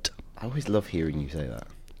love it. I always love hearing you say that.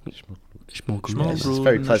 Små It's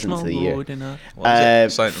very pleasant to the ear. What was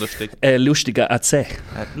it? Something lustig. lustiga att se.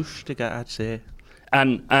 Lustiga att se.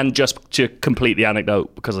 And just to complete the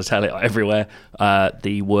anecdote, because I tell it everywhere,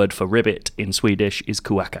 the word for ribbit in Swedish is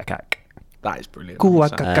kuakakak. That is brilliant.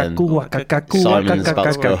 Simon's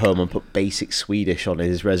about to go home and put basic Swedish on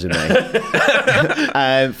his resume.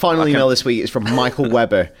 Final email this week is from Michael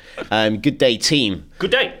Webber. Good day, team. Good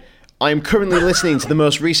day. I am currently listening to the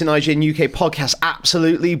most recent IGN UK podcast,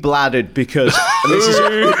 absolutely bladdered, because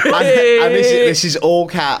and this is all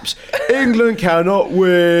caps. England cannot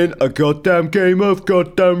win a goddamn game of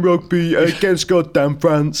goddamn rugby against goddamn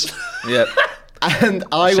France. Yep. And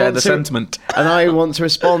I Share want the to, sentiment. And I want to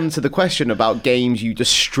respond to the question about games you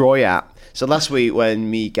destroy at. So last week when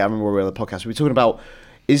me, Gavin, were on the podcast, we were talking about,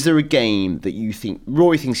 is there a game that you think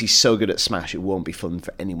Rory thinks he's so good at Smash it won't be fun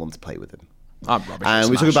for anyone to play with him? I'm rubbish at And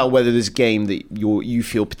we talk Smash. about whether there's a game that you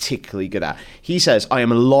feel particularly good at. He says, I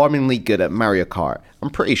am alarmingly good at Mario Kart.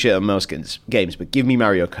 I'm pretty shit at most games, but give me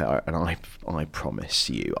Mario Kart and I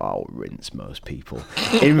promise you I'll rinse most people.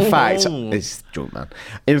 In fact, it's drunk man.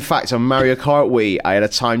 In fact, on Mario Kart Wii, I had a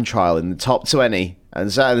time trial in the top 20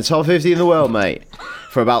 and sat in the top 50 in the world, mate,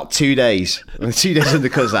 for about 2 days. 2 days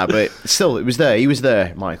undercuts that, but still, it was there. He was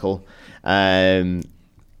there, Michael. And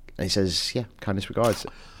he says, yeah, kindest regards.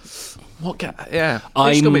 What? Yeah.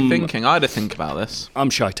 It's got me thinking. I had to think about this.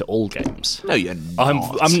 I'm shite at all games. No, you're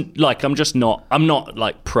not. I'm not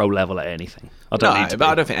like pro level at anything. I don't need to but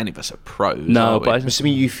be. I don't think any of us are pros. No, are we? but But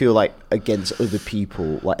something you feel like against other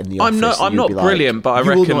people, like in the I'm office. not. I'm not brilliant, but I you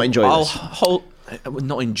reckon will not enjoy I'll this. I will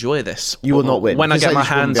not enjoy this. You will not win. When I Because get I my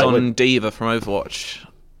just wouldn't hands go on win. Diva from Overwatch,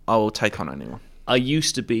 I will take on anyone. I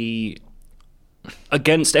used to be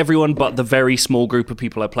against everyone but the very small group of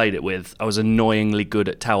people I played it with, I was annoyingly good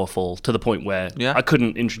at Towerfall to the point where I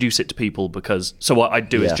couldn't introduce it to people because. So what I'd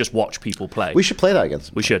do is just watch people play. We should play that against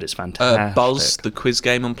them. We should. It's fantastic. Buzz, the quiz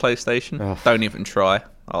game on PlayStation. Don't even try.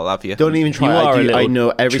 I'll have you. Don't even try. You are a little I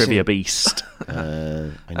know every trivia beast. I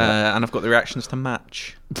know. And I've got the reactions to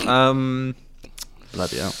match.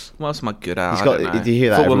 Bloody hell. What else am I good at? He's got. I don't know. Did you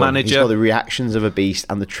hear that? Football everyone? Manager. He's got the reactions of a beast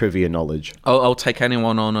and the trivia knowledge. I'll take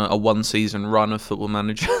anyone on a one-season run of Football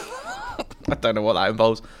Manager. I don't know what that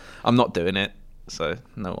involves. I'm not doing it, so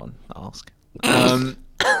no one ask.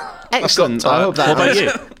 Excellent. I hope that. What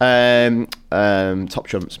about you? Top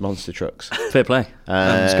Trumps, Monster Trucks. Fair play.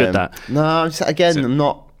 It's good that. No, I'm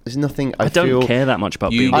not. There's nothing. I don't feel, care that much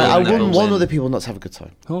about You being. will I never wouldn't want win. other people not to have a good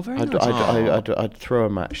time. Oh, very I'd, nice. I'd throw a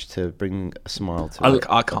match to bring a smile to.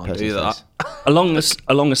 I can't do that. Along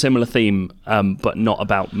a similar theme, but not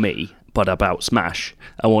about me, but about Smash.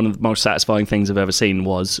 And one of the most satisfying things I've ever seen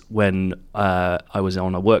was when I was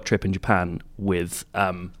on a work trip in Japan with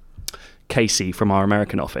Casey from our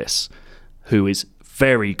American office, who is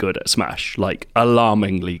very good at Smash, like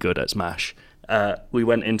alarmingly good at Smash. We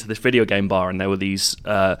went into this video game bar and there were these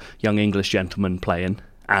young English gentlemen playing,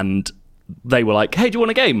 and they were like, hey, do you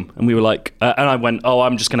want a game? And we were like, and I went, oh,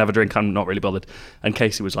 I'm just going to have a drink, I'm not really bothered. And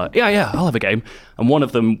Casey was like, yeah, I'll have a game. And one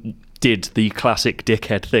of them did the classic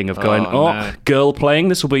dickhead thing of going, no. girl playing,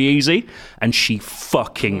 this will be easy. And she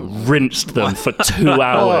fucking rinsed them for 2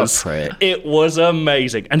 hours. prick. It was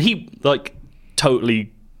amazing. And he, like,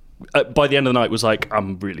 totally... by the end of the night was like,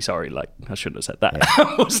 I'm really sorry, like I shouldn't have said that.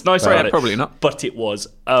 It was nice about it. Probably not. But it was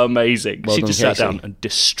amazing. Well She done, just sat Casey. down and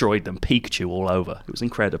destroyed them, Pikachu all over. It was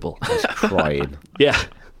incredible. Crying. Yeah,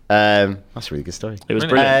 That's a really good story. it was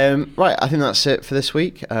brilliant. Right, I think that's it for this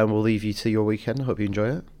week. We'll leave you to your weekend. I hope you enjoy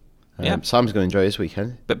it. Yeah. Sam's going to enjoy his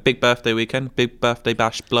weekend. But big birthday weekend, big birthday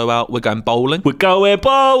bash blowout. We're going bowling. We're going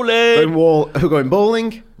bowling. We're going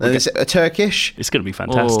bowling. Then it's a Turkish. It's going to be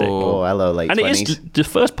fantastic. Oh, hello, late And it 20s. is the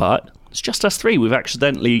first part. It's just us three. We've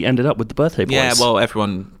accidentally ended up with the birthday boys. Yeah, well,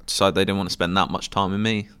 everyone decided they didn't want to spend that much time with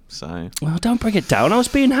me, so Well, don't bring it down. I was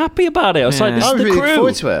being happy about it. I was like, this I is was the really crew.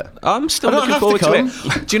 looking forward to it. I'm still I don't looking have to forward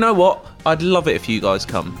to it. Do you know what? I'd love it if you guys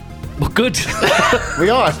come. Well, good. We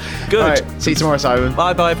are. Good. All right, see you tomorrow, Simon.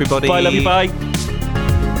 Bye, everybody. Bye, love you, bye.